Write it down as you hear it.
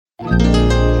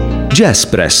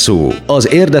Jazzpresszó,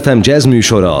 az Érdefem jazz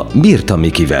műsora Birta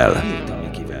Mikivel.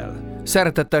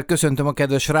 Szeretettel köszöntöm a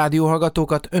kedves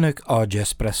rádióhallgatókat, önök a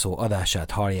Jazzpresszó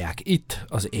adását hallják itt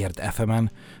az Érd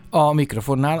FM-en. A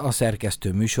mikrofonnál a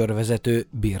szerkesztő műsorvezető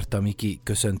Birta Miki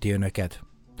köszönti önöket.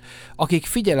 Akik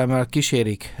figyelemmel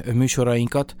kísérik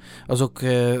műsorainkat, azok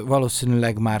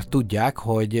valószínűleg már tudják,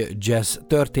 hogy jazz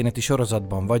történeti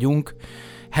sorozatban vagyunk.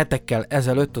 Hetekkel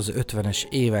ezelőtt az 50-es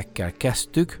évekkel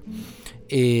kezdtük,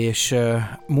 és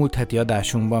múlt heti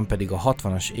adásunkban pedig a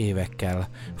 60-as évekkel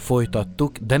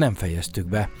folytattuk, de nem fejeztük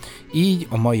be. Így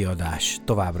a mai adás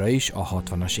továbbra is a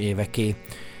 60-as éveké.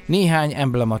 Néhány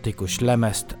emblematikus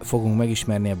lemezt fogunk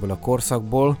megismerni ebből a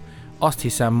korszakból. Azt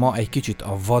hiszem, ma egy kicsit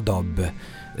a vadabb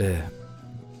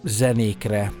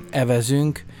zenékre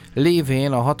evezünk.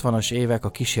 Lévén a 60-as évek a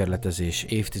kísérletezés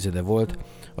évtizede volt,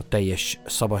 a teljes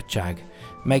szabadság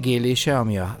megélése,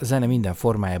 ami a zene minden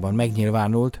formájában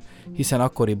megnyilvánult, hiszen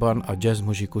akkoriban a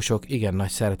jazzmuzsikusok igen nagy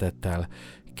szeretettel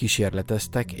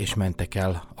kísérleteztek és mentek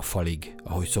el a falig,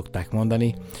 ahogy szokták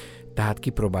mondani, tehát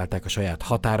kipróbálták a saját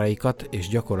határaikat, és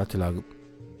gyakorlatilag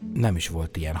nem is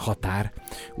volt ilyen határ,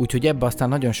 úgyhogy ebbe aztán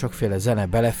nagyon sokféle zene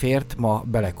belefért, ma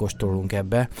belekóstolunk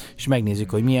ebbe, és megnézzük,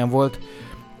 hogy milyen volt.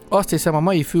 Azt hiszem, a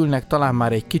mai fülnek talán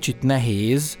már egy kicsit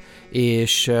nehéz,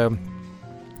 és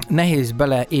nehéz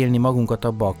beleélni magunkat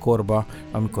abba a korba,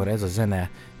 amikor ez a zene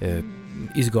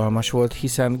izgalmas volt,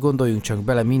 hiszen gondoljunk csak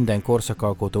bele, minden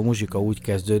korszakalkotó muzsika úgy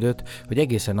kezdődött, hogy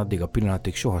egészen addig a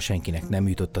pillanatig soha senkinek nem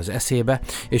jutott az eszébe,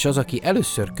 és az, aki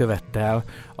először követte el,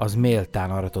 az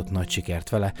méltán aratott nagy sikert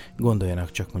vele.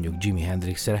 Gondoljanak csak mondjuk Jimi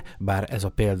Hendrixre, bár ez a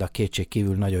példa kétség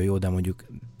kívül nagyon jó, de mondjuk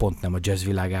pont nem a jazz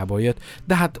világából jött,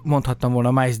 de hát mondhattam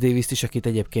volna Miles Davis-t is, akit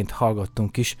egyébként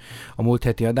hallgattunk is a múlt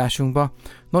heti adásunkba.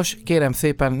 Nos, kérem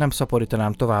szépen, nem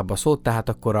szaporítanám tovább a szót, tehát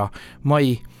akkor a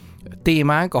mai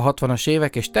témánk a 60-as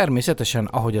évek, és természetesen,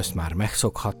 ahogy azt már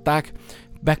megszokhatták,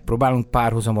 megpróbálunk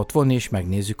párhuzamot vonni, és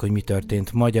megnézzük, hogy mi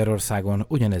történt Magyarországon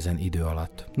ugyanezen idő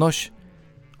alatt. Nos,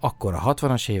 akkor a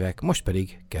 60-as évek, most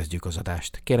pedig kezdjük az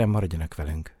adást. Kérem, maradjanak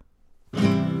velünk!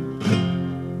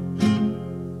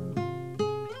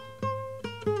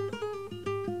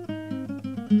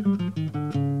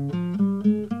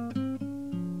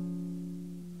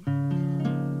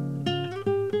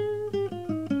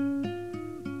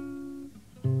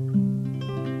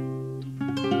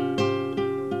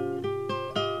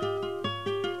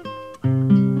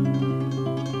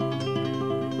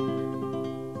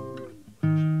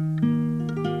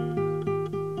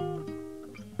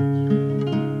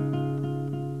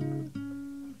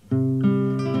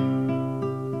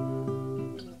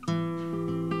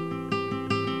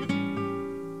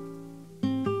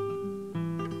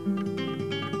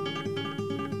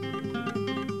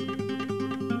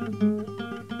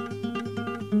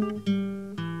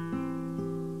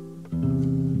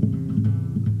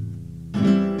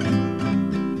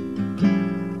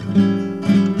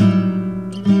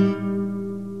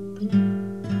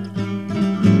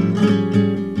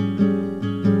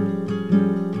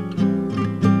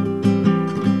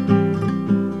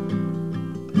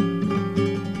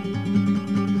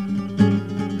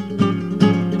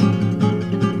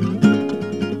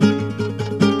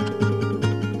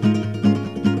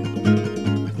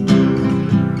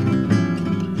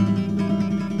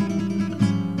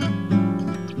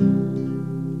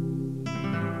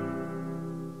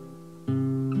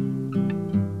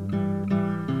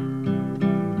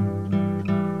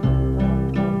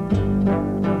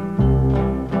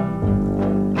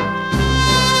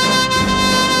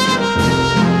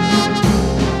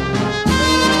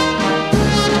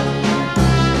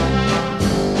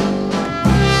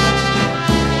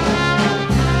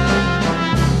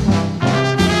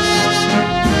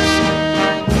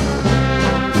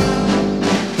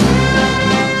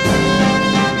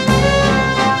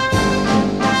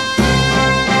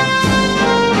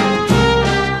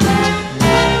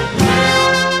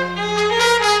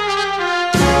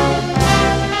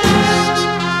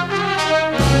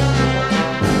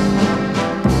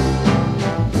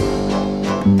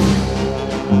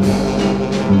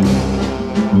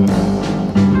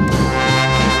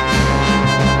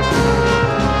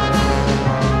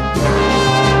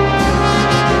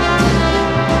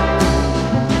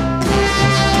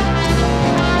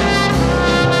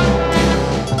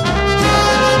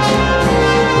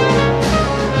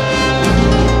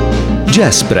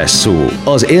 Jazzpresszó,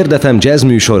 az Érdefem jazz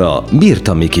műsora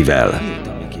Birta Mikivel.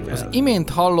 Az imént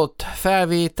hallott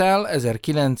felvétel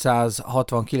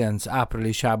 1969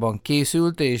 áprilisában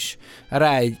készült, és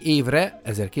rá egy évre,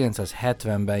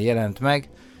 1970-ben jelent meg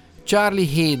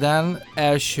Charlie Hayden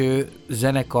első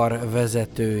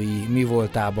zenekarvezetői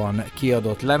mivoltában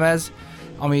kiadott lemez,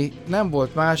 ami nem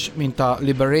volt más, mint a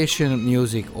Liberation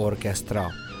Music Orchestra.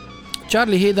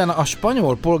 Charlie Hayden a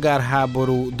spanyol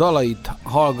polgárháború dalait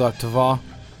hallgatva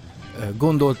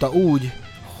gondolta úgy,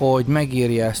 hogy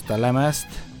megírja ezt a lemezt.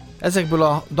 Ezekből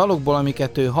a dalokból,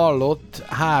 amiket ő hallott,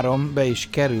 3 be is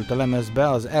került a lemezbe,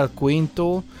 az El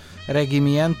Quinto,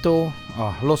 Regimiento,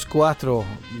 a Los Cuatro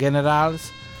Generals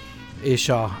és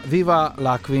a Viva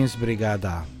la Queen's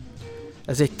Brigada.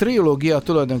 Ez egy trilógia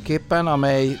tulajdonképpen,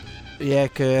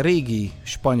 amelyek régi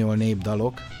spanyol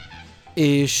népdalok,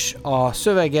 és a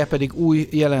szövege pedig új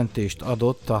jelentést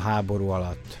adott a háború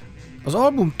alatt. Az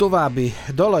album további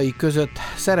dalai között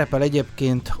szerepel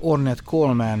egyébként Ornette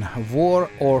Coleman War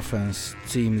Orphans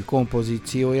című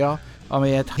kompozíciója,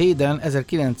 amelyet Hayden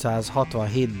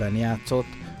 1967-ben játszott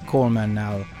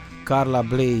Colemannál. Carla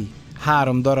Bley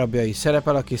 3 darabja is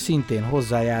szerepel, aki szintén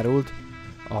hozzájárult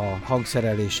a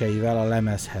hangszereléseivel a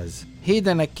lemezhez.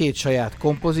 Haydennek 2 saját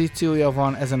kompozíciója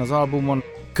van ezen az albumon.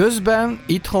 Közben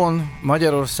itthon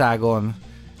Magyarországon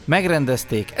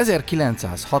megrendezték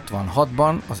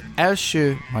 1966-ban az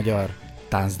első magyar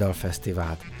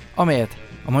táncdalfesztivált, amelyet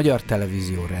a Magyar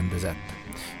Televízió rendezett.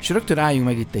 És rögtön álljunk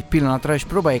meg itt egy pillanatra, és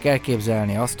próbáljuk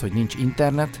elképzelni azt, hogy nincs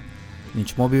internet,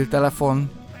 nincs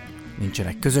mobiltelefon,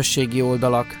 nincsenek közösségi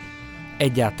oldalak,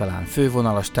 egyáltalán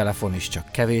fővonalas telefon is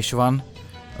csak kevés van,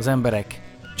 az emberek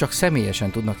csak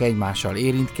személyesen tudnak egymással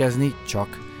érintkezni,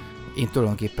 csak én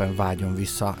tulajdonképpen vágyom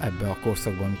vissza ebbe a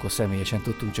korszakban, amikor személyesen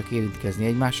tudtunk csak érintkezni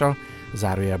egymással,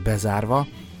 zárójel bezárva.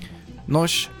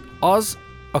 Nos, az,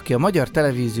 aki a Magyar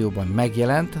Televízióban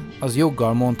megjelent, az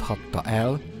joggal mondhatta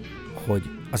el, hogy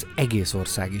az egész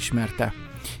ország ismerte.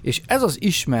 És ez az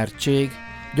ismertség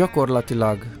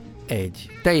gyakorlatilag egy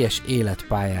teljes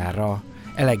életpályára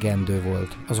elegendő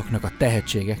volt azoknak a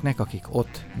tehetségeknek, akik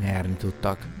ott nyerni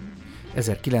tudtak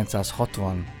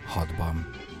 1966-ban.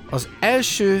 Az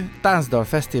első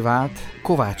táncdalfesztivált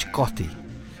Kovács Kati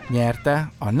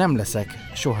nyerte a Nem leszek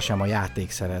sohasem a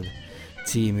játékszered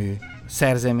című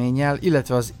szerzeménnyel,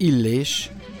 illetve az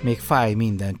Illés, még fáj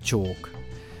minden csók.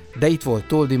 De itt volt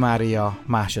Toldi Mária,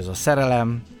 Más ez a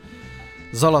szerelem,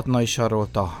 Zalatnai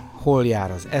Sarolta, Hol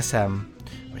jár az eszem,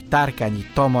 vagy Tárkányi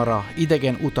Tamara,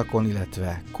 Idegen utakon,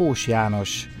 illetve Kós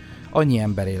János, Annyi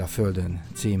ember él a földön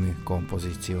című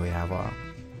kompozíciójával.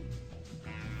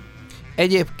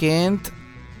 Egyébként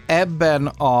ebben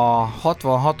a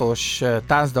 66-os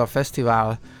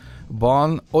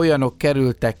táncdalfesztiválban olyanok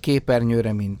kerültek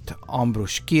képernyőre, mint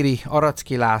Ambrus Kiri,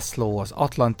 Aracki László, az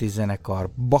Atlantis zenekar,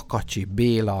 Bakacsi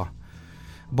Béla,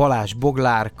 Balázs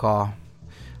Boglárka,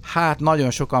 hát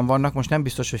nagyon sokan vannak, most nem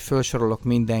biztos, hogy felsorolok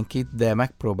mindenkit, de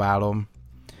megpróbálom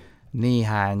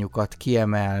néhányukat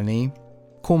kiemelni.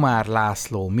 Komár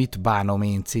László, Mit bánom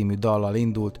én című dallal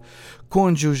indult,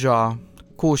 Kon Zsuzsa,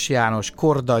 Kós János,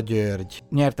 Korda György,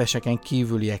 nyerteseken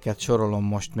kívülieket sorolom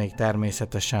most még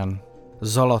természetesen,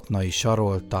 Zalatnai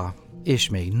Sarolta, és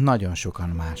még nagyon sokan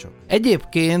mások.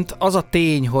 Egyébként az a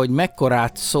tény, hogy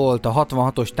mekkorát szólt a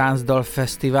 66-os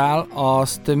táncdalfesztivál,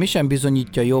 azt mi sem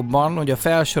bizonyítja jobban, hogy a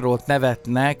felsorolt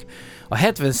neveknek a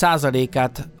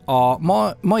 70%-át a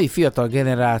mai fiatal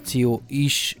generáció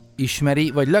is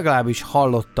ismeri, vagy legalábbis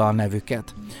hallotta a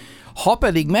nevüket. Ha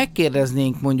pedig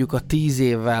megkérdeznénk mondjuk a 10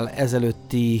 évvel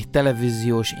ezelőtti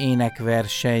televíziós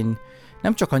énekverseny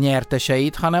nem csak a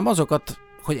nyerteseit, hanem azokat,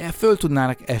 hogy föl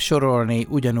tudnának sorolni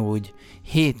ugyanúgy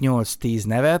 7-8-10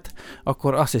 nevet,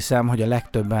 akkor azt hiszem, hogy a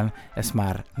legtöbben ezt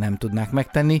már nem tudnák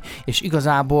megtenni, és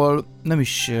igazából nem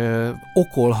is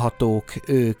okolhatók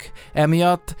ők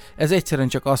emiatt. Ez egyszerűen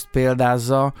csak azt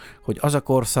példázza, hogy az a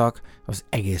korszak az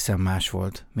egészen más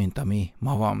volt, mint ami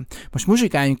ma van. Most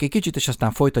muzsikáljunk egy kicsit, és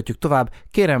aztán folytatjuk tovább.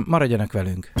 Kérem, maradjanak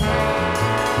velünk!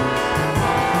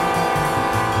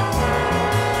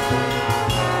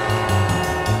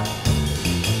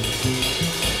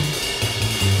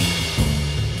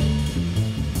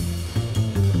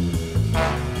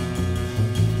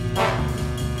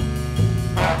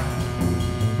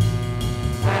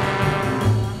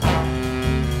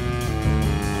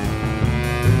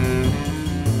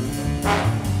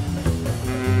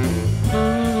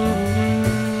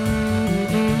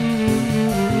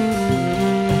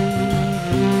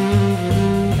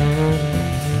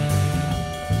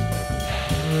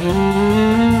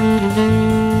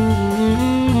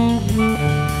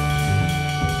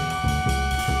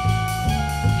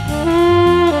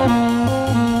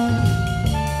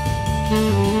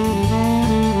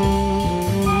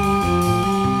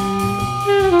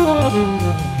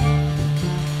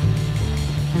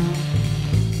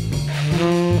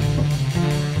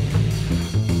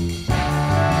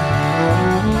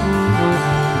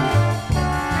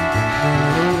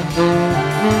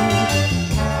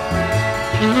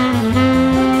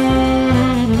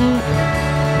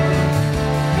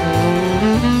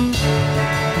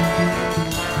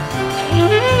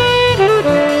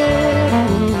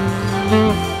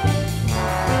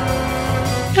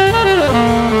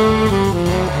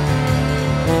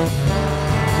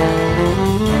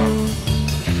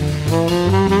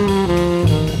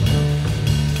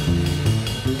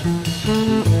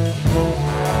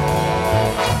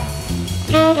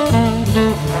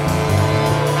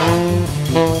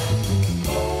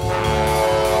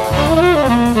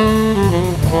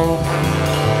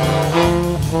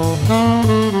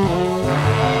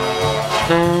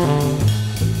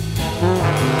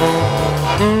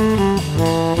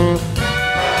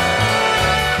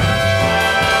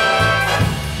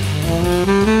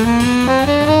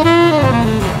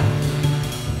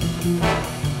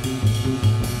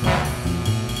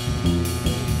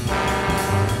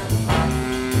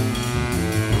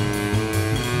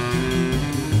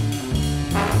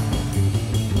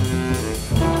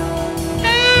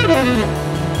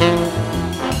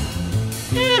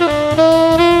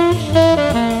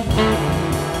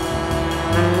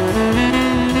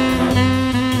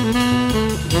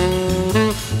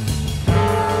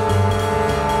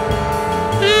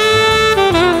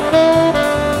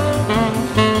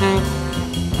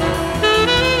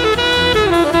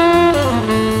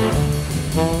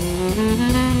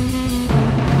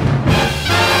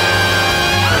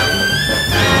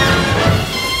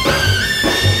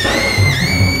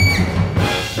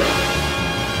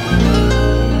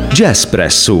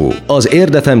 Jazzpresszó, az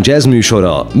Érdefem jazz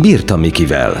műsora Birta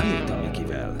Mikivel.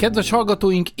 Kedves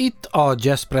hallgatóink, itt a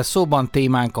Jazzpresszóban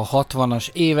témánk a 60-as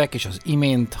évek és az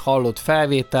imént hallott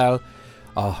felvétel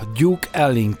a Duke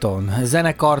Ellington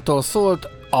zenekartól szólt,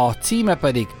 a címe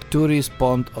pedig Tourist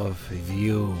Point of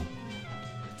View.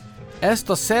 Ezt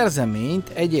a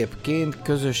szerzeményt egyébként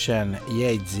közösen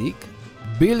jegyzik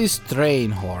Billy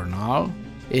Strayhornnal,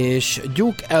 és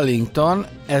Duke Ellington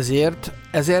ezért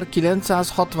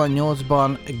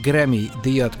 1968-ban Grammy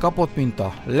díjat kapott, mint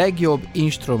a legjobb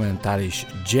instrumentális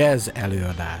jazz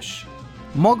előadás.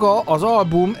 Maga az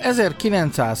album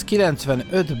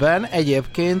 1995-ben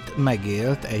egyébként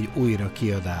megélt egy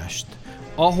újrakiadást,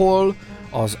 ahol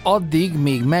az addig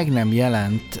még meg nem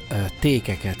jelent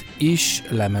tékeket is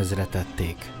lemezre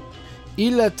tették.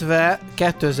 Illetve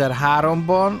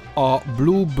 2003-ban a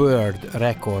Bluebird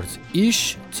Records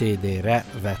is CD-re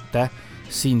vette,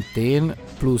 szintén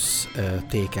plusz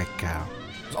tékekkel.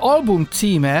 Az album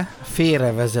címe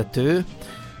félrevezető,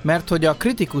 mert hogy a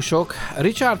kritikusok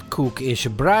Richard Cook és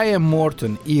Brian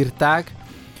Morton írták,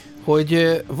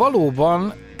 hogy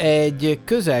valóban egy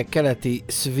közel-keleti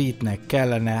suite-nek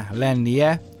kellene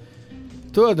lennie,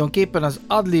 tulajdonképpen az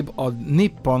Adlib a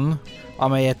Nippon,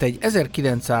 amelyet egy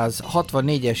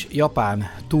 1964-es japán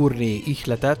turné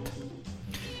ihletett,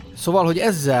 szóval, hogy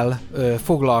ezzel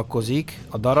foglalkozik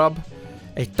a darab,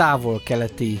 egy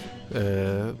távol-keleti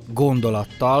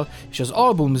gondolattal, és az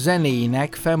album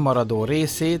zenéinek fennmaradó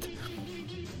részét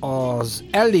az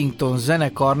Ellington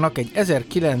zenekarnak egy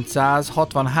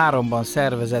 1963-ban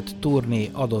szervezett turné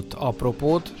adott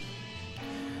apropót,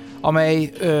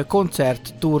 amely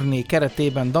koncertturné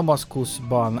keretében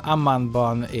Damaszkuszban,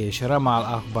 Ammanban és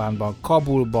Ramal-Akbanban,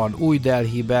 Kabulban,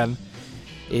 Új-Delhiben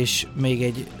és még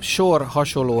egy sor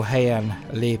hasonló helyen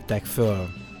léptek föl.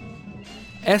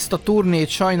 Ezt a turnét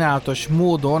sajnálatos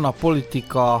módon a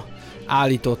politika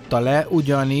állította le,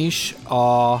 ugyanis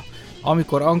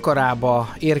amikor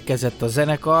Ankarába érkezett a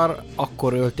zenekar,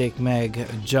 akkor ölték meg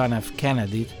John F.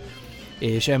 Kennedyt,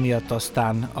 és emiatt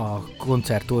aztán a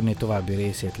koncertturné további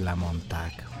részét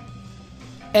lemondták.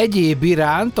 Egyéb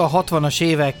iránt a 60-as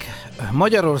évek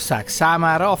Magyarország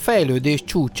számára a fejlődés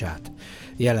csúcsát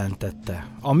jelentette.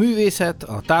 A művészet,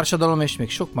 a társadalom és még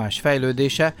sok más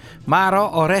fejlődése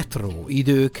mára a retro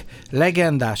idők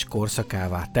legendás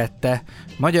korszakává tette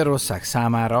Magyarország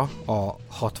számára a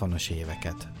 60-as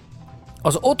éveket.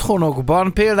 Az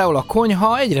otthonokban például a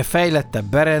konyha egyre fejlettebb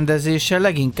berendezése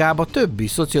leginkább a többi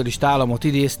szocialista államot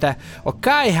idézte, a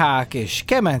kályhák és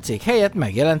kemencék helyett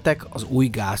megjelentek az új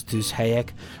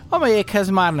gáztűzhelyek, amelyekhez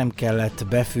már nem kellett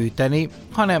befűteni,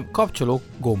 hanem kapcsoló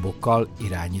gombokkal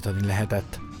irányítani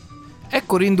lehetett.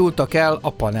 Ekkor indultak el a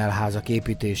panelházak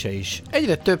építése is.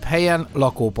 Egyre több helyen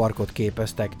lakóparkot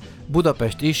képeztek,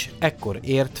 Budapest is ekkor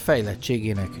ért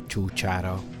fejlettségének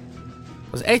csúcsára.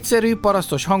 Az egyszerű,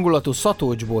 parasztos hangulatú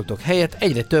szatócsboltok helyett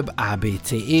egyre több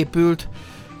ABC épült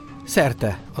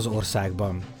szerte az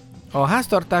országban. A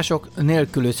háztartások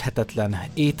nélkülözhetetlen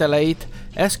ételeit,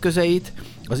 eszközeit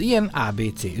az ilyen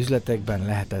ABC üzletekben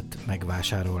lehetett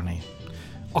megvásárolni.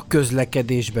 A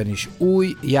közlekedésben is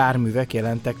új járművek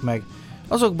jelentek meg,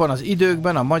 azokban az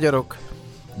időkben a magyarok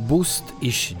buszt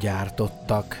is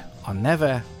gyártottak. A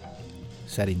neve,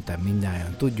 szerintem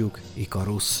mindnyájan tudjuk,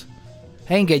 Ikarus.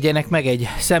 Engedjenek meg egy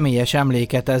személyes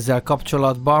emléket ezzel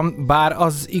kapcsolatban, bár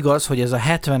az igaz, hogy ez a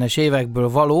 70-es évekből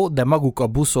való, de maguk a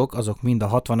buszok, azok mind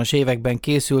a 60-as években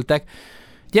készültek.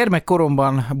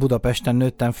 Gyermekkoromban Budapesten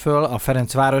nőttem föl, a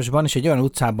Ferencvárosban, és egy olyan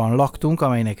utcában laktunk,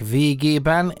 amelynek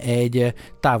végében egy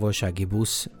távolsági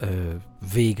busz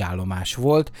végállomás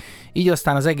volt. Így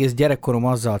aztán az egész gyerekkorom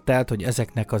azzal telt, hogy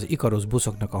ezeknek az Ikarus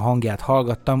buszoknak a hangját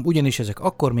hallgattam, ugyanis ezek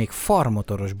akkor még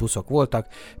farmotoros buszok voltak,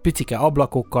 picike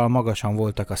ablakokkal, magasan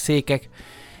voltak a székek,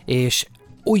 és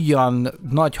olyan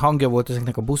nagy hangja volt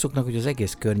ezeknek a buszoknak, hogy az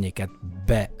egész környéket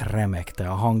beremegte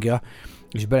a hangja,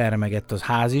 és beleremegett az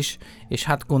ház is, és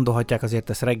hát gondolhatják, azért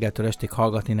ezt reggeltől estig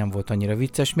hallgatni nem volt annyira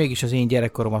vicces, mégis az én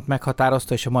gyerekkoromat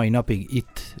meghatározta, és a mai napig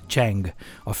itt cseng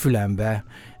a fülembe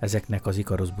ezeknek az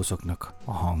Ikarus buszoknak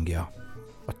a hangja.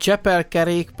 A Csepel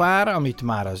kerékpár, amit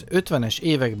már az 50-es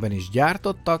években is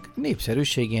gyártottak,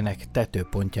 népszerűségének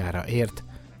tetőpontjára ért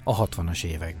a 60-as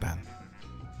években.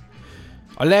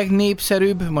 A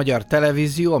legnépszerűbb magyar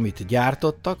televízió, amit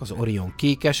gyártottak, az Orion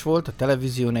kékes volt, a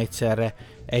televízión egyszerre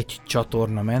egy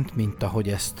csatorna ment, mint ahogy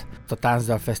ezt a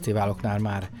táncdal fesztiváloknál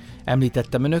már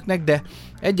említettem önöknek, de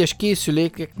egyes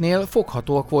készülékeknél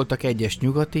foghatóak voltak egyes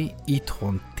nyugati,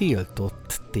 itthon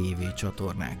tiltott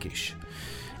tévécsatornák is.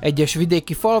 Egyes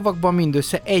vidéki falvakban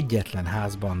mindössze egyetlen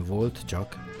házban volt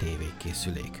csak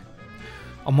tévékészülék.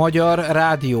 A magyar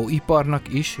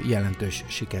rádióiparnak is jelentős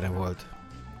sikere volt.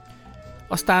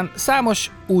 Aztán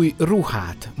számos új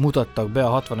ruhát mutattak be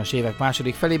a 60-as évek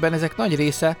második felében, ezek nagy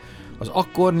része az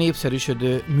akkor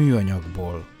népszerűsödő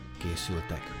műanyagból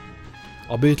készültek.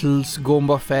 A Beatles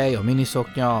gombafej, a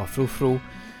miniszoknya, a frufru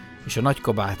és a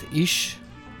nagykabát is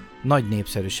nagy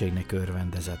népszerűségnek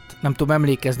örvendezett. Nem tudom,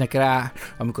 emlékeznek rá,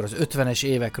 amikor az 50-es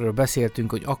évekről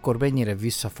beszéltünk, hogy akkor mennyire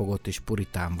visszafogott és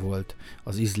puritán volt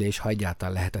az ízlés, ha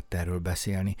egyáltalán lehetett erről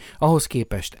beszélni. Ahhoz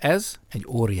képest ez egy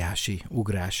óriási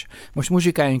ugrás. Most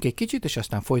muzsikáljunk egy kicsit, és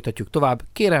aztán folytatjuk tovább.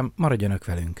 Kérem, maradjanak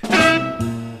velünk!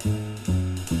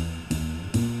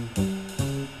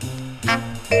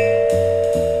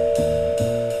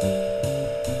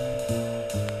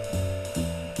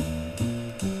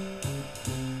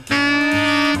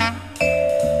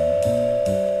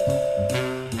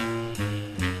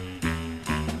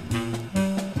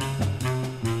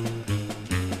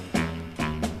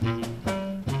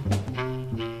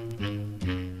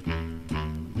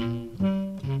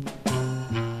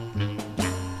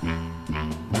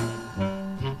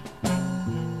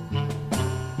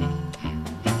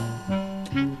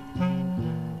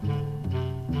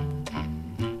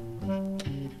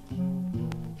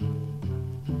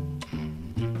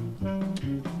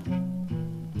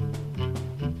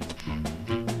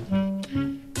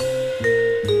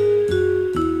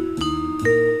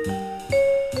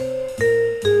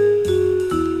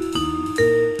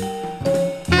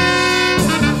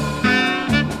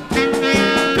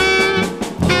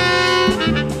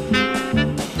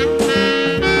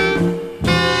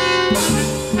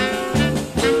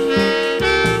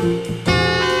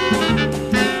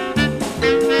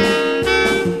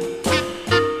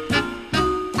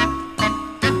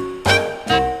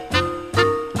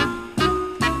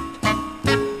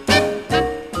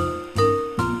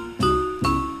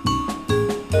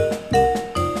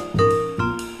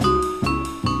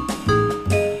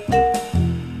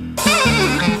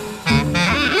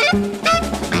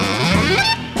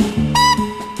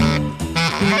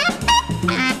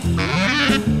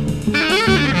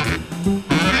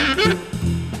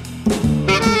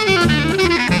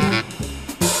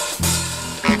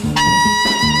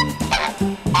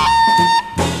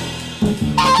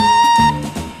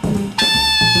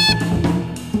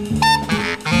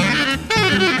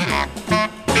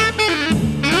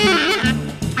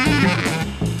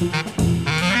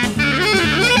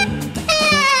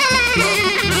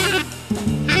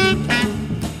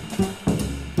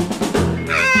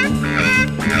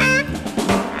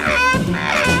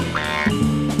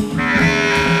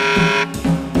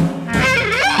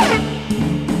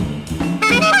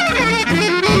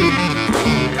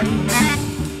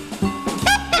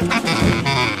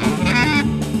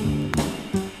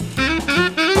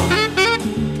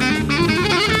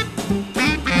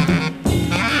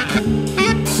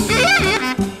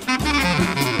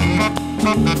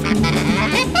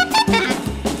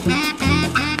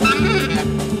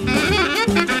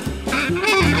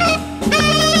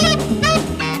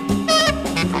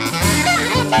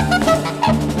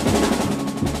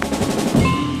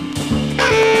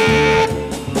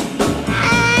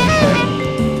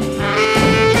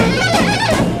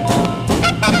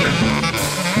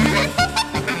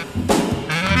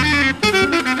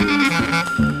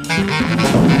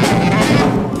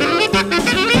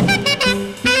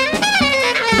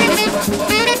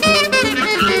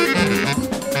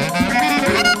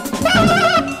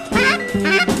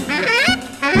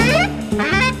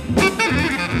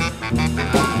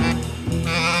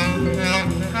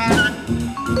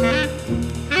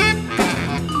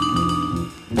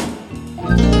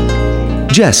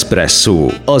 Jazzpresszó,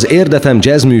 az Érdefem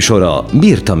jazz műsora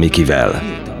Birta Mikivel.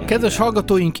 Kedves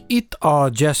hallgatóink, itt a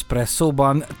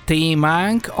Jazzpresszóban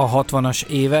témánk a 60-as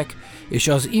évek, és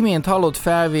az imént hallott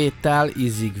felvétel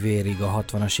ízig-vérig a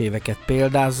 60-as éveket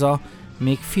példázza,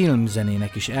 még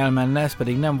filmzenének is elmenne, ez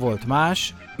pedig nem volt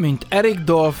más, mint Eric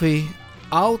Dolphy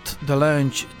Out the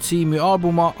Lunch című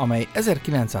albuma, amely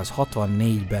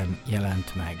 1964-ben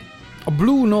jelent meg. A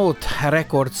Blue Note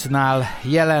Recordsnál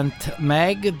jelent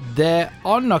meg, de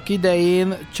annak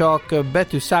idején csak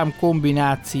betű-szám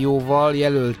kombinációval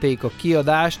jelölték a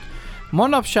kiadást,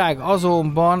 manapság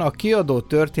azonban a kiadó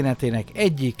történetének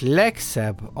egyik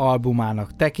legszebb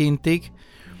albumának tekintik,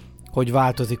 hogy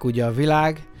változik ugye a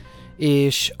világ,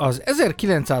 és az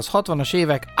 1960-as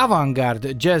évek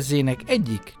avantgárd jazzének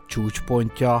egyik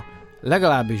csúcspontja,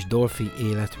 legalábbis Dolphy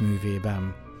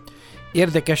életművében.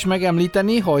 Érdekes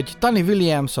megemlíteni, hogy Tony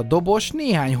Williams a dobos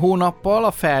néhány hónappal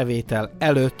a felvétel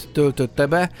előtt töltötte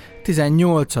be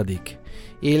 18.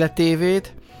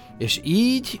 életévét, és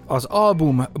így az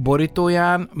album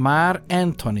borítóján már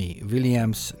Anthony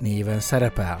Williams néven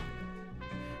szerepel.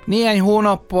 Néhány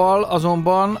hónappal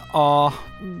azonban a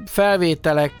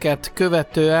felvételeket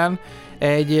követően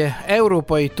egy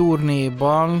európai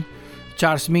turnéban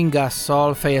Charles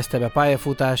Mingusszal fejezte be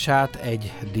pályafutását,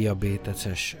 egy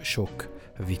diabéteses sok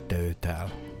vitte őt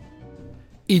el.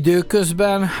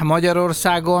 Időközben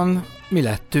Magyarországon mi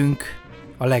lettünk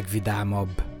a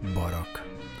legvidámabb barak.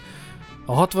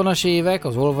 A 60-as évek,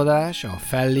 az olvadás, a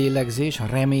fellélegzés, a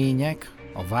remények,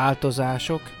 a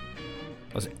változások,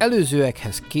 az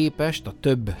előzőekhez képest a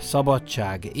több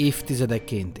szabadság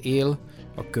évtizedeként él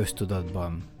a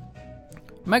köztudatban.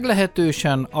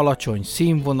 Meglehetősen alacsony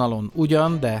színvonalon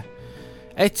ugyan, de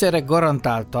egyszerre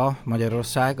garantálta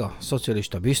Magyarország a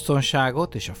szocialista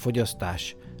biztonságot és a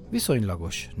fogyasztás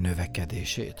viszonylagos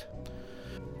növekedését.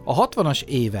 A 60-as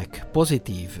évek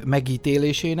pozitív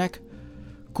megítélésének,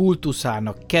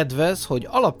 kultuszának kedvez, hogy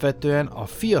alapvetően a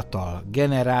fiatal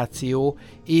generáció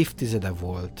évtizede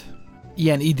volt.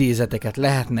 Ilyen idézeteket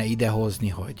lehetne idehozni,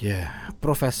 hogy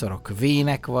professzorok,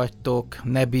 vének vagytok,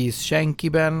 ne bízz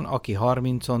senkiben, aki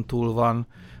 30-on túl van,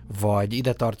 vagy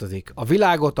ide tartozik, a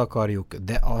világot akarjuk,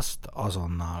 de azt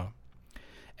azonnal.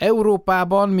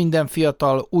 Európában minden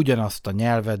fiatal ugyanazt a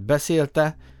nyelvet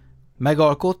beszélte,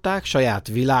 megalkották saját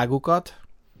világukat,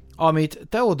 amit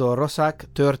Theodor Rosszák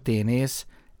történész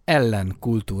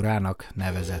ellenkultúrának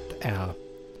nevezett el.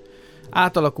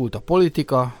 Átalakult a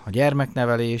politika, a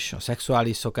gyermeknevelés, a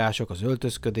szexuális szokások, az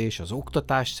öltözködés, az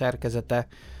oktatás szerkezete,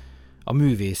 a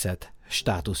művészet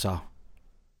státusza.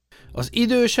 Az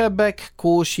idősebbek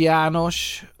Kós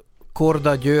János,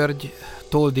 Korda György,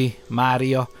 Toldi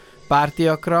Mária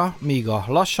pártiakra, míg a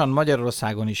lassan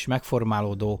Magyarországon is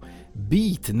megformálódó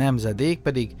Beat nemzedék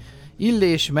pedig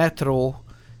Illés, Metro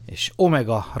és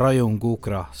Omega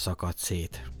rajongókra szakadt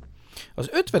szét. Az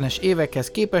 50-es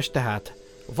évekhez képest tehát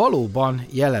valóban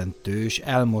jelentős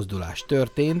elmozdulás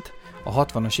történt a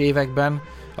 60-as években,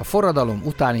 a forradalom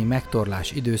utáni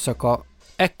megtorlás időszaka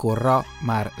ekkorra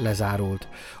már lezárult.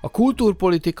 A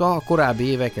kultúrpolitika a korábbi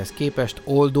évekhez képest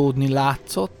oldódni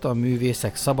látszott, a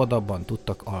művészek szabadabban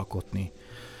tudtak alkotni.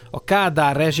 A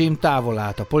Kádár rezsim távol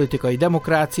állt a politikai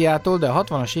demokráciától, de a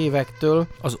 60-as évektől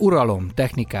az uralom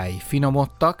technikái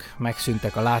finomodtak,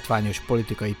 megszűntek a látványos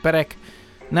politikai perek,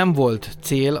 nem volt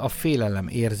cél a félelem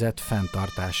érzet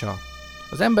fenntartása.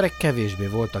 Az emberek kevésbé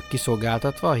voltak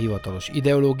kiszolgáltatva a hivatalos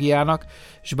ideológiának,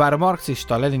 és bár a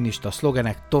marxista-leninista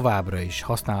szlogenek továbbra is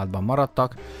használatban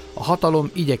maradtak, a hatalom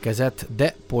igyekezett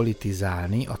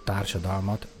depolitizálni a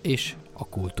társadalmat és a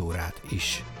kultúrát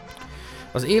is.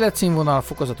 Az életszínvonal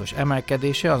fokozatos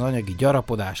emelkedése, az anyagi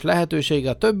gyarapodás lehetősége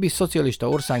a többi szocialista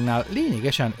országnál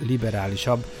lényegesen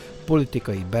liberálisabb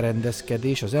politikai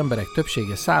berendezkedés az emberek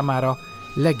többsége számára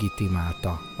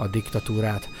legitimálta a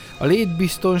diktatúrát. A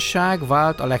létbiztonság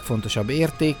vált a legfontosabb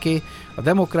értéké, a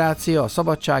demokrácia, a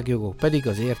szabadságjogok pedig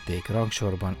az érték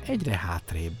rangsorban egyre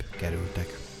hátrébb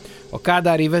kerültek. A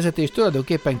kádári vezetés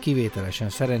tulajdonképpen kivételesen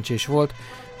szerencsés volt,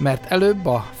 mert előbb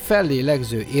a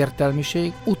fellélegző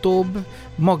értelmiség, utóbb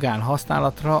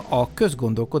magánhasználatra a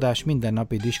közgondolkodás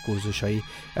mindennapi diskurzusai.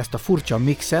 Ezt a furcsa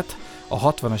mixet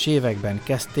a 60-as években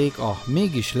kezdték a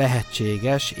mégis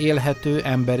lehetséges, élhető,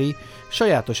 emberi,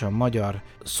 sajátosan magyar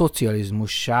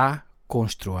szocializmussá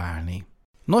konstruálni.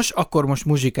 Nos, akkor most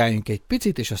muzsikáljunk egy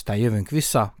picit, és aztán jövünk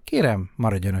vissza. Kérem,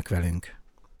 maradjanak velünk!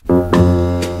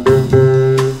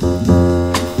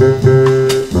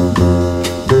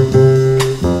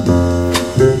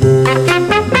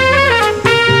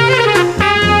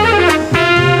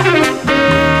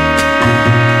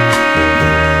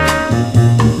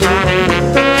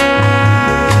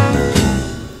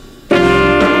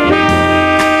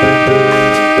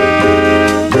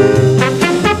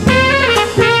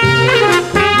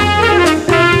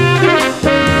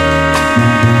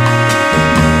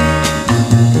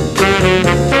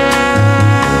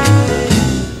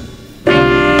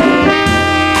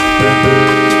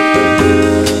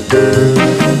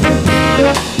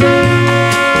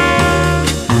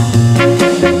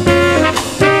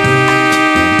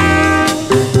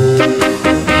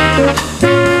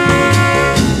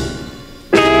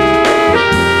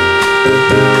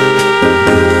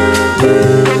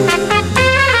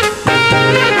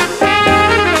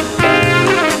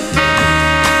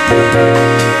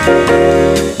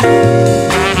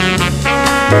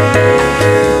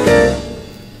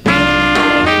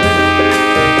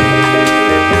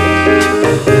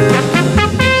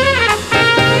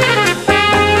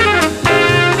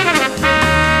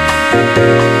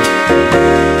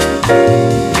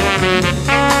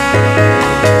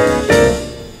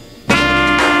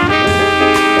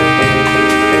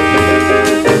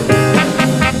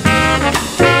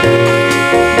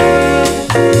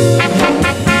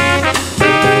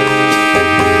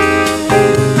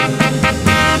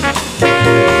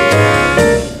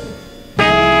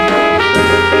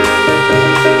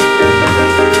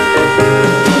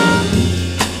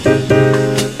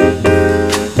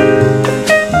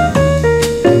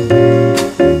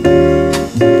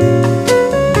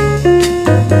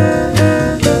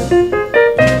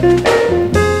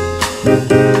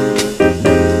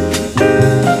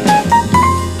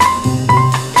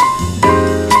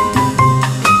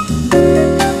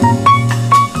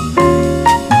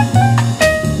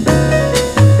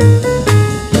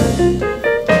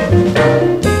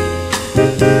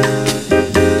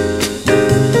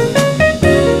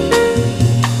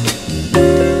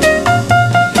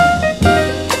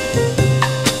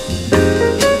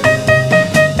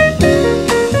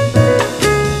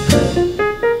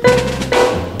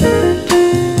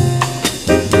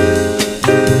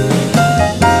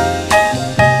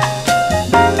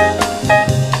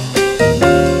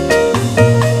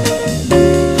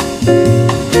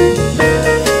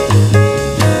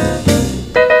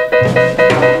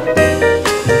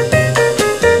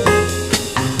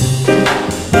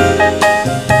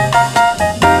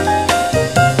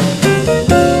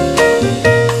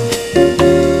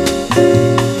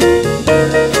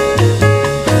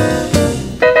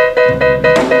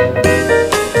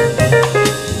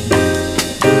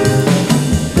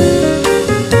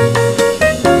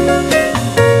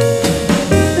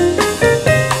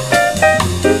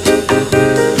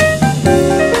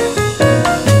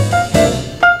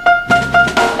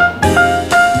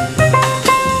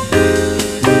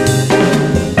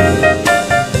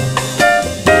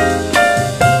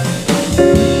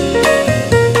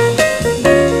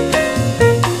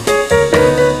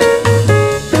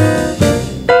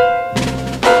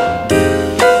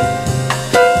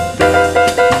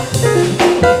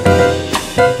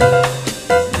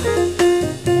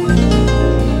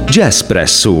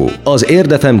 Jazzpresszó, az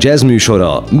Érdefem jazz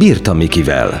műsora Birta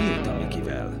Mikivel.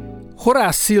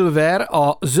 Horace Silver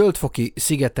a Zöldfoki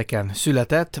szigeteken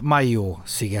született, Maio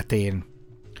szigetén.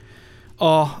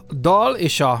 A dal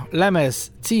és a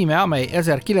lemez címe, amely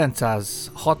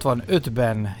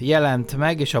 1965-ben jelent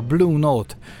meg, és a Blue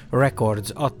Note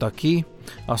Records adta ki,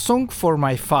 a Song for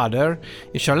My Father,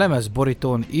 és a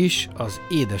lemezborítón is az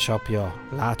édesapja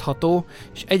látható,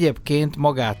 és egyébként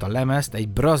magát a lemezt egy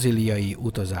brazíliai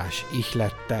utazás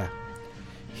ihlette.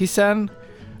 Hiszen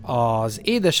az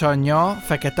édesanyja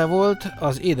fekete volt,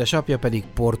 az édesapja pedig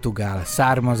portugál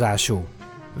származású.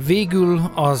 Végül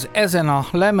az ezen a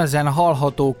lemezen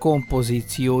hallható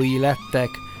kompozíciói lettek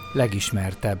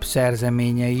legismertebb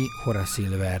szerzeményei Horace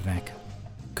Silvernek.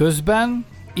 Közben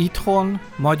itthon,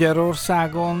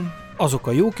 Magyarországon azok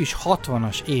a jó kis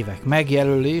 60-as évek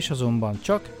megjelölés azonban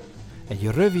csak egy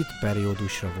rövid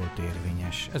periódusra volt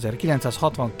érvényes.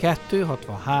 1962,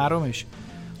 63 és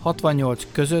 68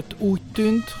 között úgy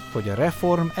tűnt, hogy a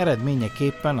reform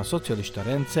eredményeképpen a szocialista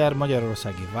rendszer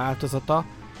magyarországi változata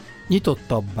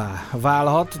nyitottabbá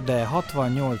válhat, de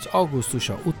 68.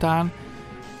 augusztusa után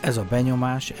ez a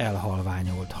benyomás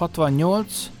elhalványult.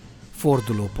 68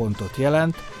 fordulópontot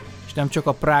jelent, és nem csak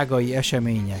a prágai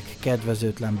események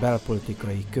kedvezőtlen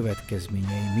belpolitikai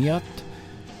következményei miatt,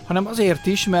 hanem azért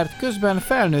is, mert közben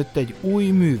felnőtt egy új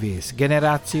művész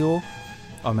generáció,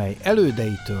 amely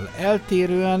elődeitől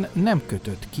eltérően nem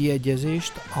kötött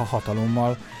kiegyezést a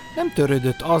hatalommal, nem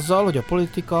törődött azzal, hogy a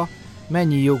politika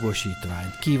mennyi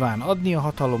jogosítványt kíván adni a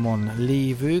hatalomon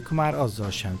lévők, már azzal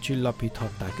sem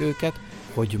csillapíthatták őket,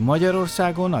 hogy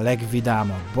Magyarországon a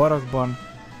legvidámabb barakban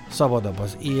szabadabb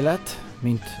az élet,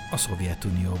 mint a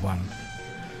Szovjetunióban.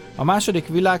 A második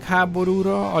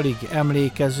világháborúra alig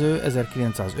emlékező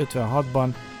 1956-ban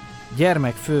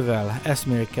gyermekfővel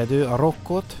eszmélkedő, a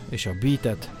rockot és a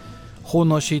beatet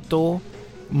honosító,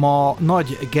 ma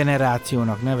nagy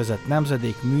generációnak nevezett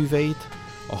nemzedék műveit,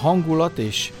 a hangulat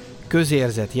és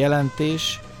közérzet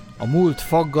jelentés, a múlt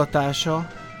faggatása,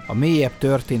 a mélyebb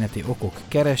történeti okok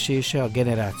keresése, a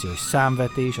generációs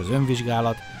számvetés, az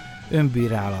önvizsgálat,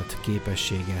 önbírálat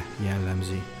képessége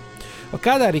jellemzi. A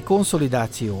kádári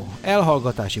konszolidáció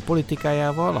elhallgatási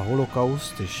politikájával a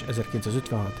holokauszt és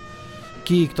 1956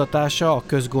 kiiktatása a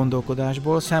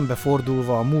közgondolkodásból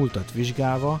szembefordulva a múltat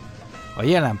vizsgálva a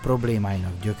jelen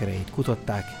problémáinak gyökereit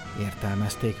kutatták,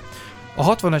 értelmezték.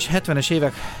 A 60-as, 70-es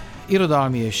évek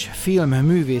irodalmi és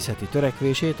filmművészeti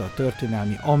törekvését a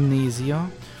történelmi amnézia,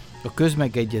 a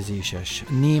közmegegyezéses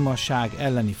némaság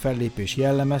elleni fellépés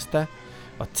jellemezte,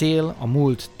 a cél a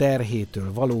múlt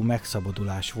terhétől való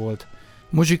megszabadulás volt.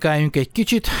 Muzsikáljunk egy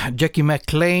kicsit, Jackie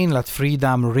McLean, Let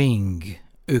Freedom Ring.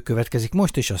 Ő következik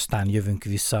most, és aztán jövünk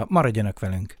vissza. Maradjanak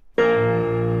velünk!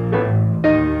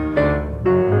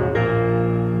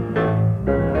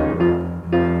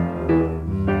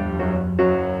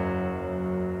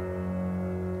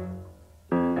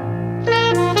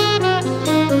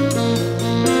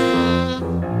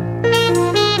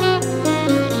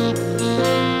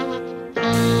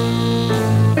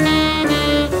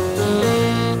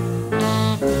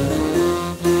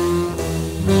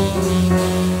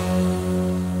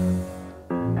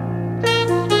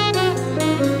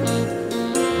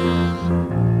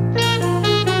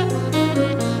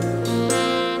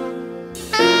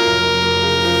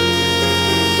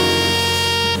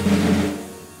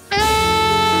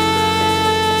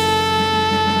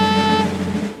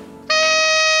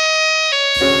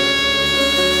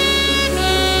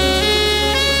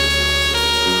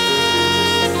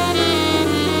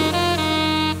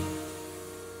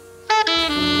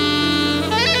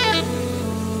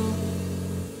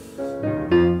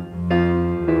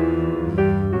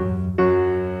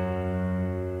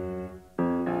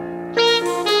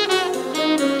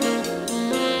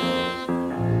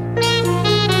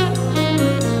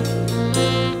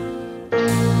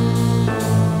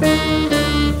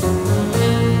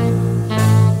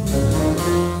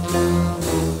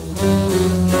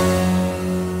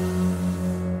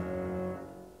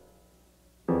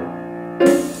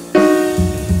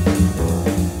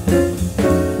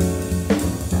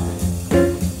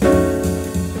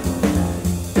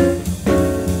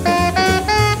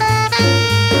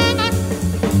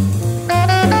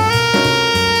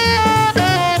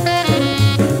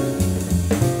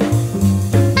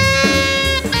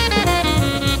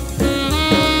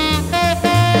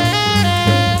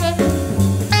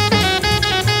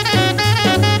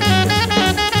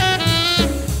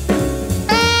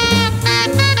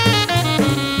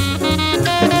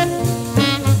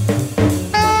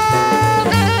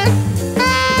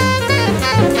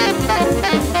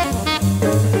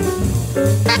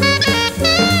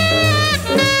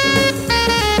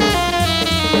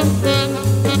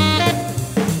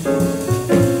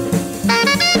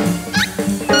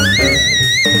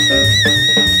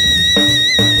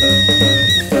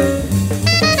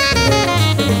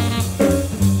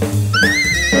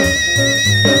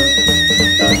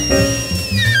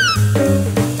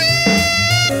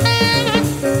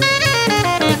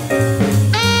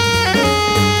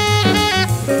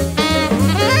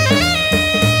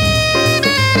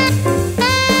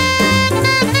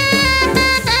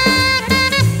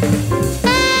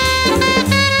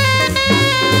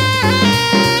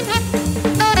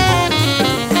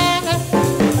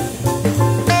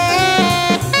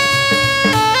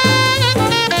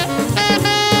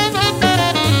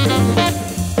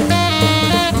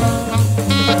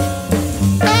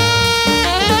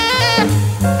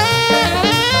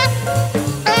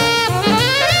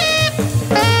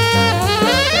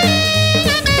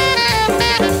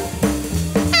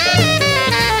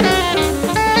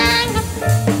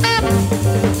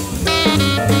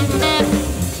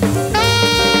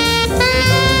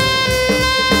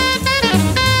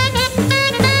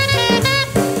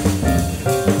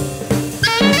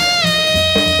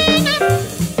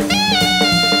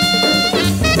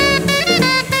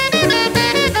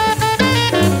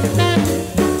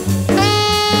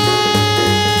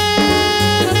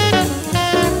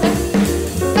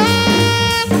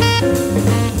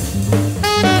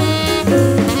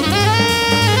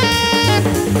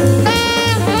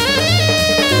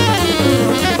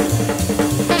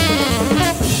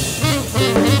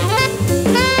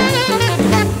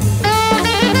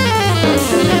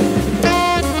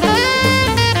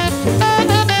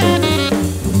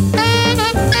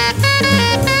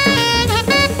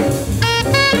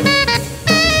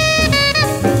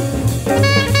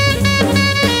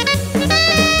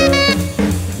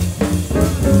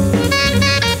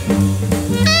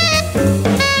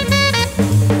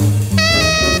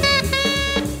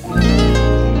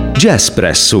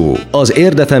 Jazzpresszó, az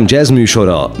Érdefem jazz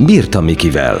műsora Birta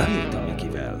Mikivel.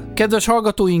 Kedves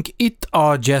hallgatóink, itt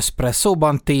a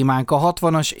Jazzpresszóban témánk a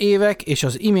 60-as évek, és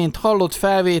az imént hallott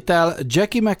felvétel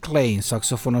Jackie McLean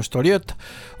szaxofonostól jött,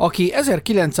 aki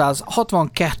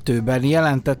 1962-ben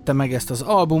jelentette meg ezt az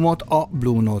albumot a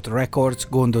Blue Note Records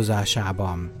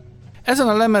gondozásában. Ezen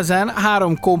a lemezen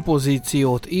 3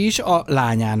 kompozíciót is a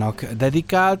lányának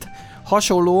dedikált,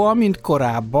 hasonlóan, mint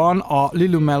korábban a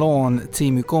Lily Malone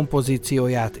című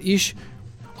kompozícióját is,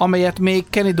 amelyet még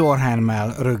Kenny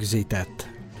Dorham-mel rögzített.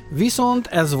 Viszont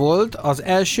ez volt az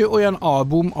első olyan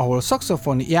album, ahol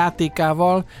szaxofon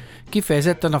játékával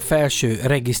kifejezetten a felső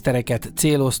regisztereket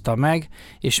célozta meg,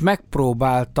 és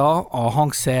megpróbálta a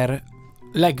hangszer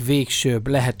legvégsőbb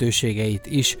lehetőségeit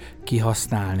is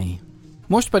kihasználni.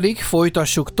 Most pedig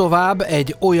folytassuk tovább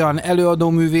egy olyan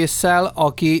előadóművésszel,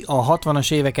 aki a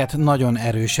 60-as éveket nagyon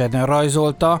erősen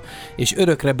rajzolta, és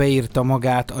örökre beírta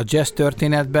magát a jazz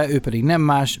történetbe, ő pedig nem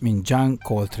más, mint John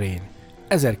Coltrane.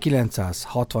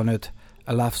 1965,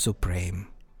 A Love Supreme.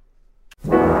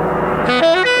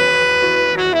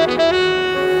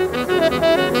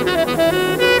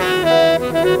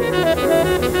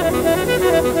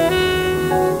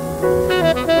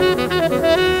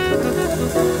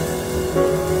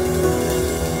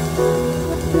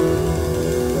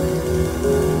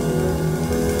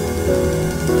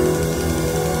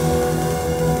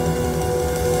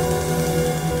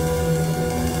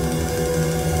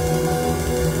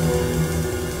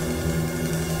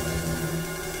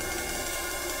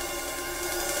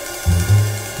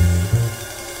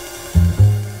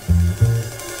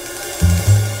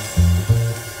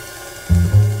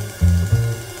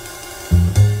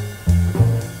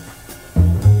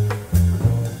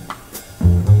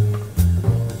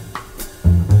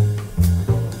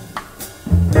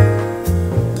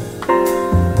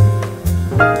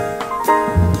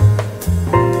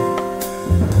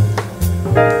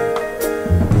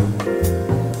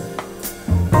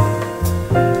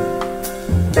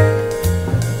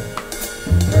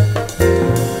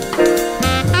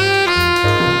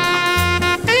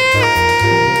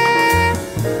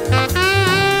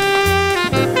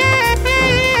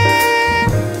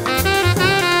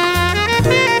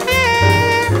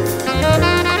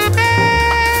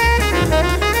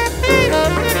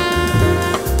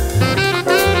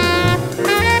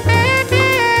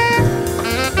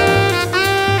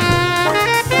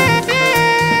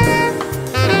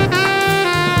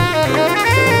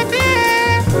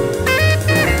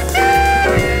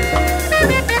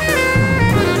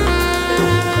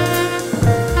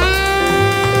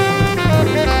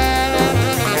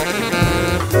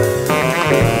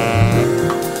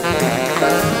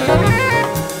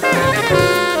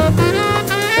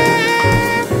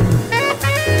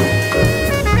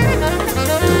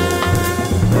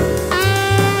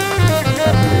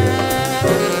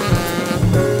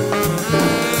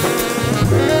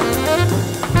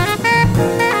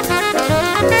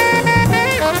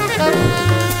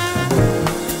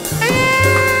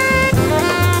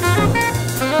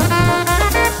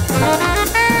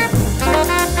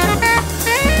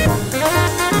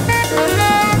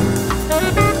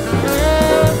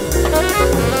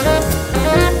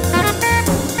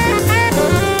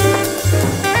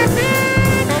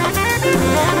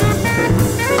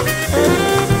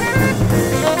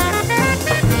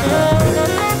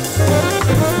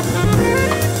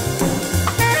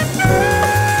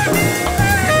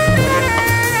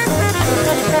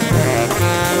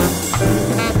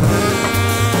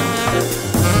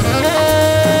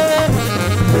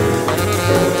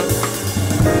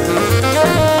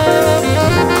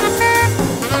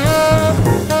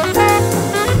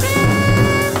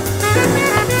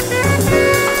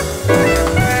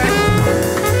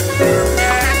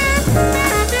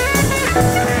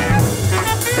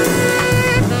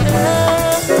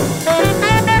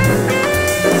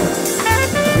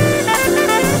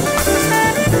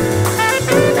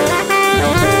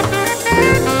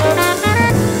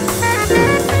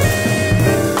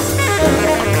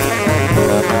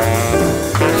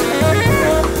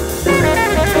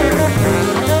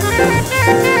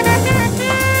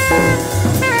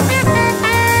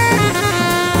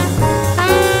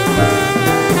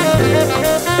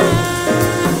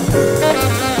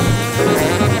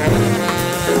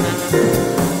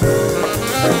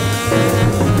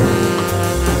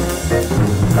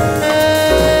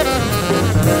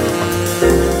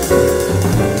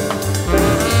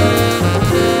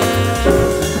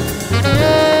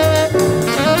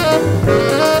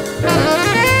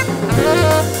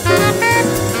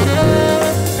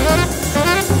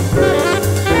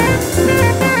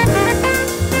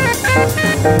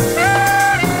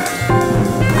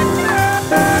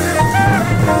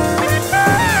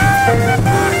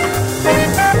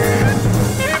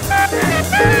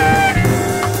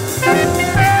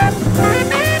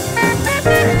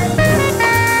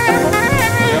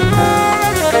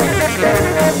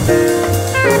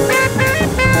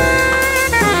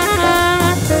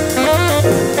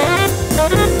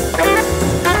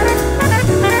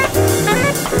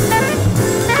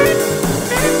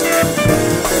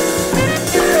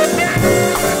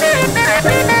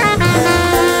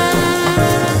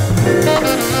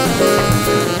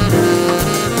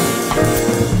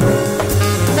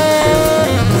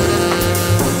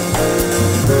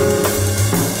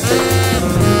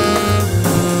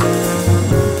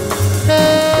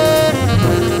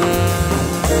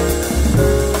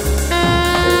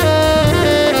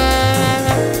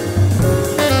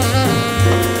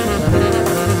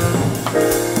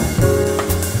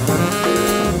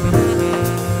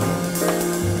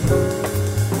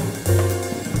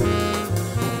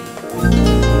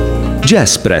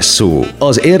 Jazzpresszó,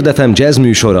 az Érdefem jazz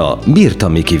műsora Birta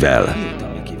Mikivel.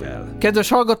 Kedves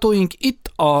hallgatóink,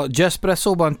 itt a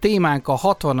Jazzpresszóban témánk a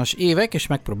 60-as évek, és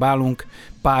megpróbálunk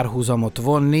párhuzamot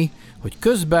vonni, hogy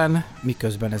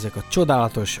miközben ezek a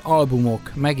csodálatos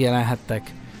albumok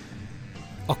megjelenhettek,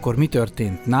 akkor mi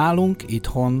történt nálunk,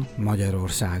 itthon,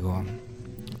 Magyarországon.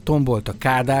 Tombolt a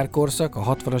Kádár korszak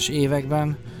a 60-as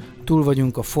években, túl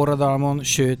vagyunk a forradalmon,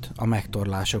 sőt a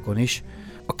megtorlásokon is.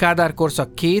 A Kádár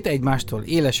korszak két egymástól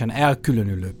élesen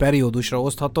elkülönülő periódusra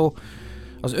osztható,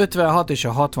 az 56 és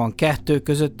a 62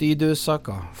 közötti időszak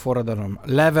a forradalom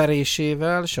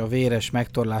leverésével és a véres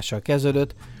megtorlással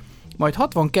kezdődött, majd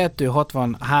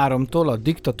 62-63-tól a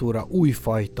diktatúra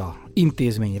újfajta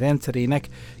intézményrendszerének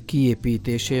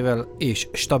kiépítésével és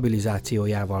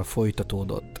stabilizációjával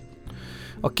folytatódott.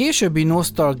 A későbbi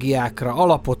nosztalgiákra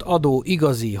alapot adó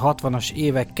igazi 60-as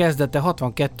évek kezdete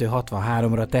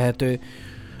 62-63-ra tehető.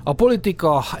 A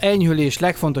politika enyhülés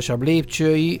legfontosabb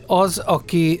lépcsői az,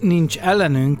 aki nincs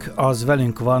ellenünk, az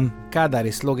velünk van,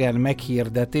 kádári szlogen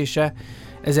meghirdetése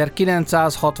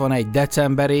 1961.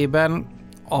 decemberében,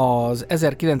 az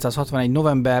 1961.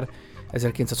 november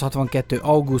 1962.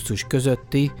 augusztus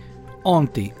közötti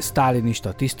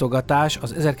anti-sztálinista tisztogatás,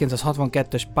 az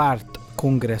 1962-es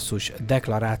pártkongresszus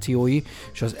deklarációi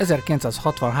és az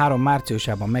 1963.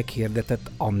 márciusában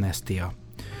meghirdetett amnestia.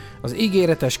 Az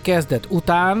ígéretes kezdet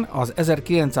után az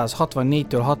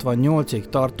 1964-től 68-ig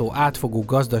tartó átfogó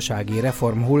gazdasági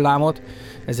reform hullámot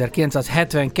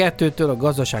 1972-től a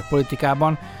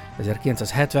gazdaságpolitikában,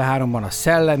 1973-ban a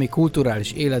szellemi,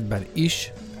 kulturális életben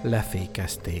is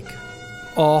lefékezték.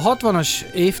 A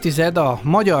 60-as évtized a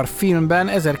magyar filmben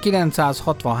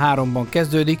 1963-ban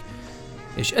kezdődik,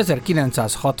 és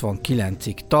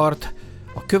 1969-ig tart.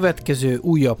 A következő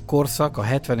újabb korszak, a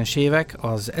 70-es évek,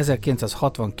 az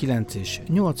 1969 és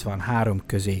 83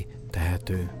 közé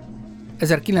tehető.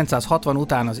 1960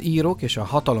 után az írók és a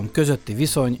hatalom közötti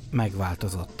viszony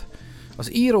megváltozott.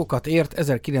 Az írókat ért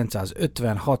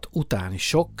 1956 utáni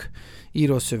sokk,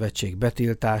 írószövetség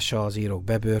betiltása, az írók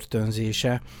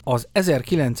bebörtönzése, az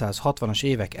 1960-as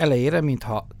évek elejére,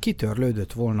 mintha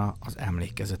kitörlődött volna az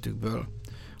emlékezetükből.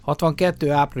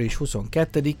 62. április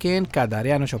 22-én Kádár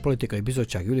János a Politikai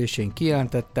Bizottság ülésén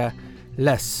kijelentette,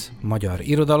 lesz magyar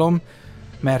irodalom,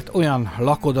 mert olyan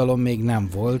lakodalom még nem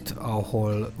volt,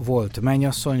 ahol volt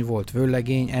mennyasszony, volt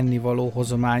vőlegény, ennivaló,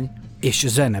 hozomány, és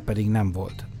zene pedig nem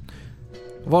volt.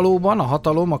 Valóban a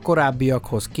hatalom a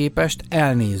korábbiakhoz képest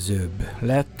elnézőbb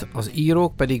lett, az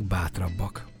írók pedig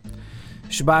bátrabbak.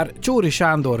 S bár Csóri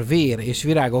Sándor Vér és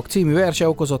virágok című verse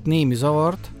okozott némi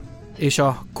zavart, és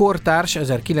a Kortárs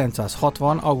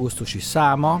 1960. augusztusi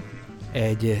száma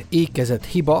egy ékezett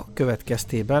hiba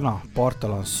következtében a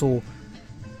parttalan szó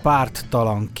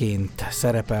párttalanként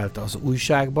szerepelt az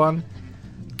újságban,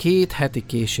 2 heti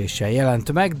késéssel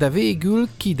jelent meg, de végül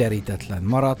kiderítetlen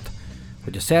maradt,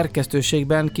 hogy a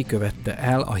szerkesztőségben kikövette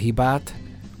el a hibát,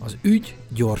 az ügy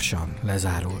gyorsan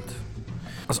lezárult.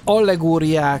 Az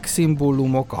allegóriák,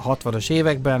 szimbólumok a 60-as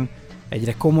években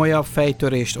egyre komolyabb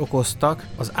fejtörést okoztak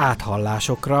az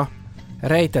áthallásokra,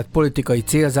 rejtett politikai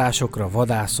célzásokra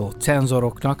vadászó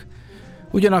cenzoroknak,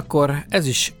 ugyanakkor ez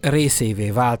is részévé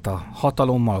vált a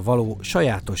hatalommal való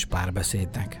sajátos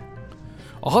párbeszédnek.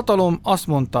 A hatalom azt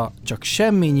mondta, csak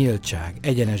semmi nyíltság,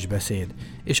 egyenes beszéd,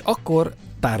 és akkor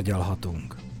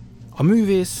tárgyalhatunk. A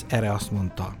művész erre azt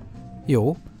mondta,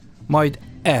 jó, majd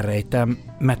elrejtem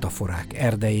metaforák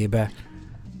erdejébe,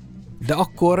 de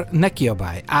akkor ne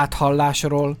kiabálj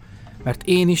áthallásról, mert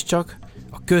én is csak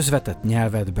a közvetett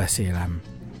nyelvet beszélem.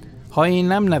 Ha én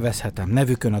nem nevezhetem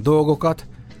nevükön a dolgokat,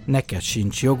 neked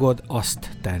sincs jogod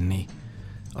azt tenni.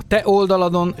 A te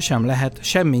oldaladon sem lehet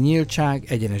semmi nyíltság,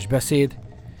 egyenes beszéd,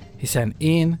 hiszen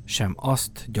én sem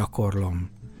azt gyakorlom.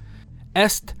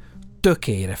 Ezt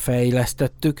tökére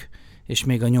fejlesztettük, és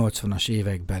még a 80-as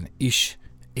években is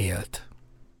élt.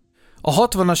 A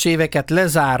 60-as éveket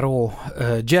lezáró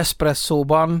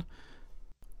Jazzpresszóban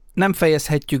nem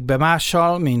fejezhetjük be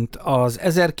mással, mint az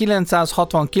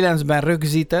 1969-ben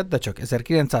rögzített, de csak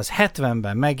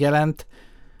 1970-ben megjelent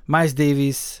Miles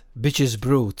Davis Bitches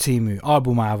Brew című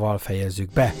albumával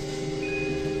fejezzük be.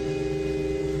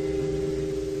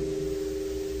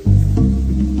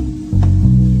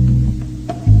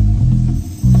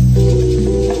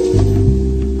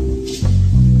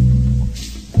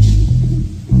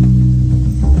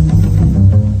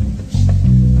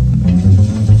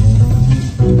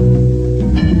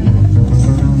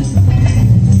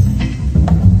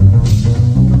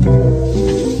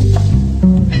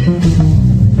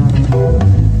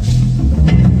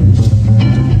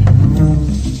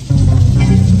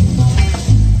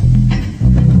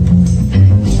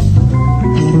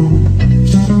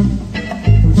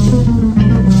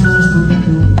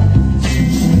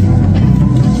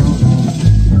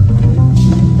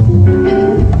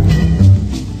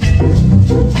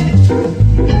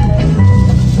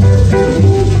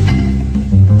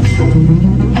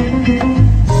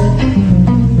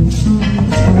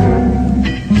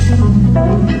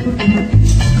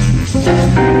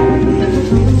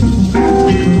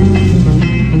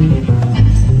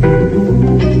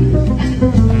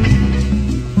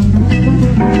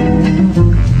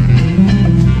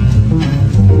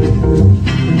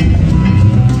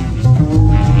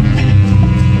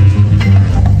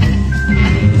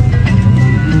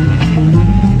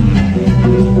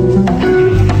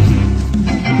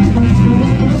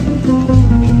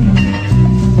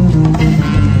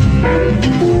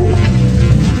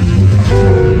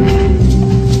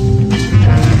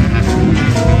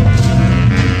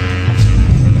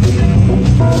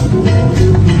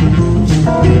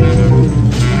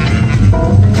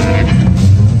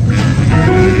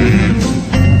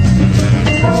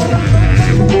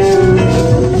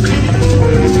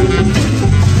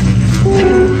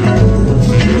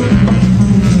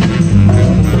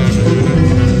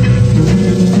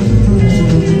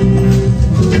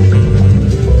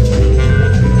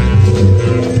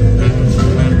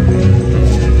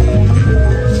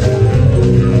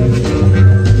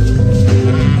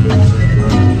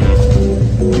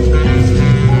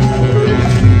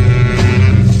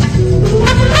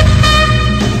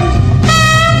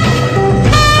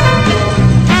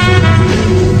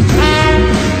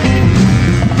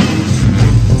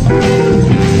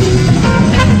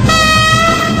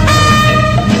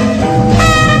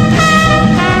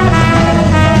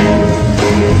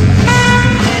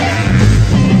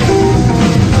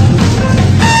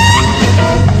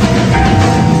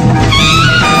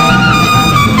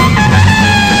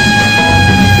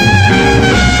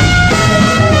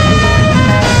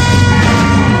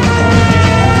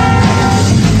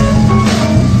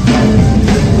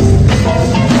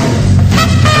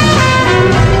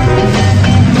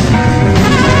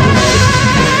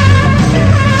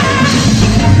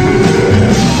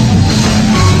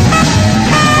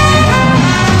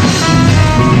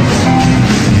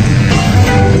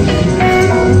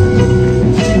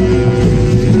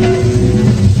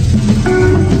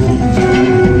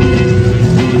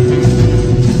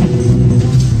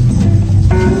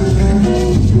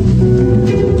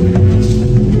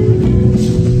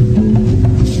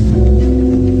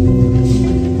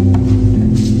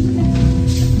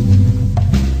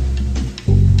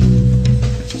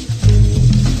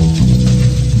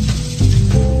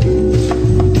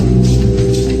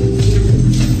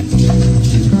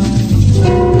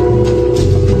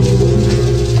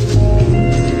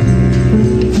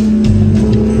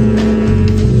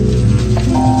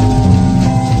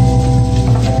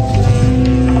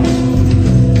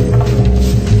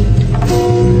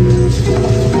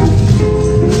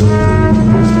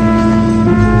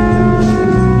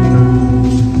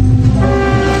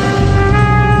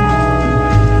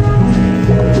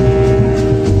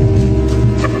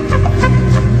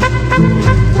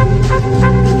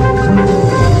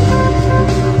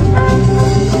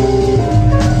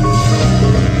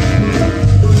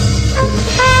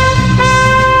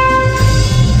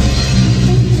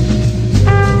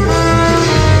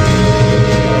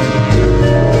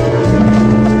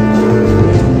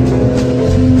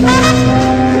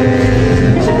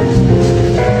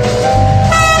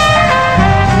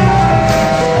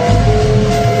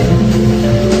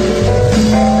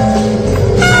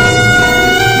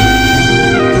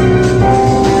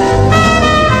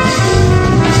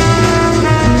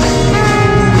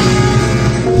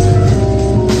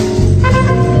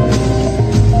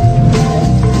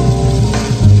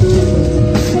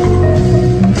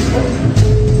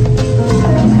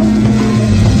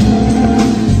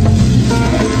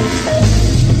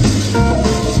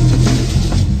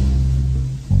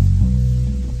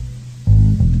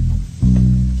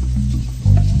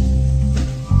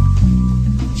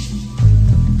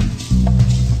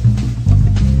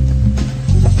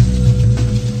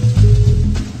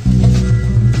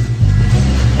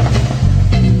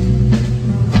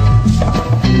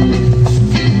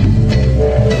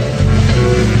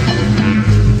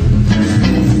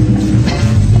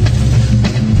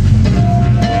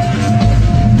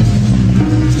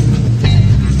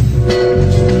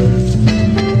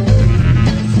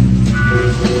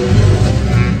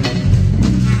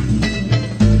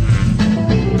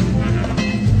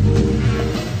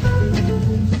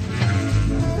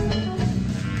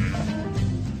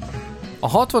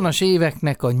 A 60-as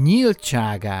éveknek a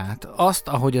nyíltságát, azt,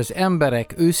 ahogy az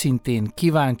emberek őszintén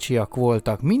kíváncsiak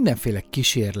voltak mindenféle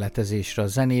kísérletezésre a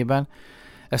zenében,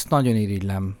 ezt nagyon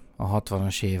irigylem a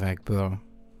 60-as évekből.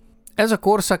 Ez a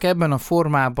korszak ebben a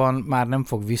formában már nem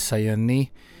fog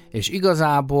visszajönni, és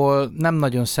igazából nem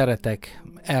nagyon szeretek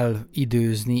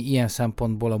elidőzni ilyen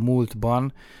szempontból a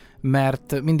múltban,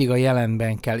 mert mindig a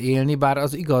jelenben kell élni, bár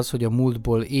az igaz, hogy a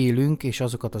múltból élünk, és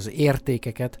azokat az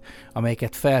értékeket,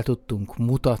 amelyeket fel tudtunk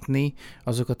mutatni,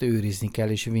 azokat őrizni kell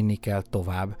és vinni kell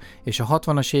tovább. És a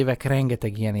 60-as évek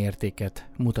rengeteg ilyen értéket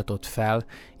mutatott fel,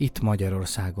 itt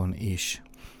Magyarországon is.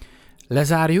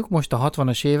 Lezárjuk most a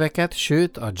 60-as éveket,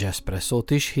 sőt a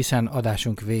Jazzpresszót is, hiszen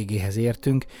adásunk végéhez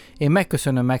értünk. Én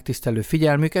megköszönöm megtisztelő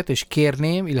figyelmüket, és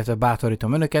kérném, illetve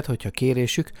bátorítom önöket, hogyha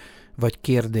kérésük vagy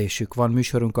kérdésük van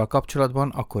műsorunkkal kapcsolatban,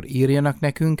 akkor írjanak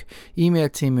nekünk, e-mail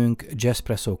címünk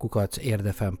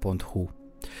jazzpresso@érdefem.hu.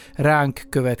 Ránk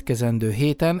következendő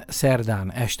héten,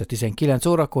 szerdán este 19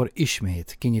 órakor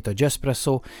ismét kinyit a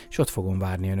Jazzpresso, és ott fogom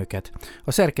várni önöket.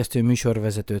 A szerkesztő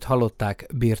műsorvezetőt hallották,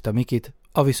 Birta Mikit,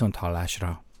 a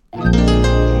viszonthallásra.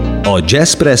 A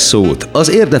Jazzpresszót, az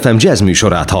Érdefem jazz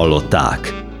műsorát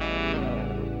hallották.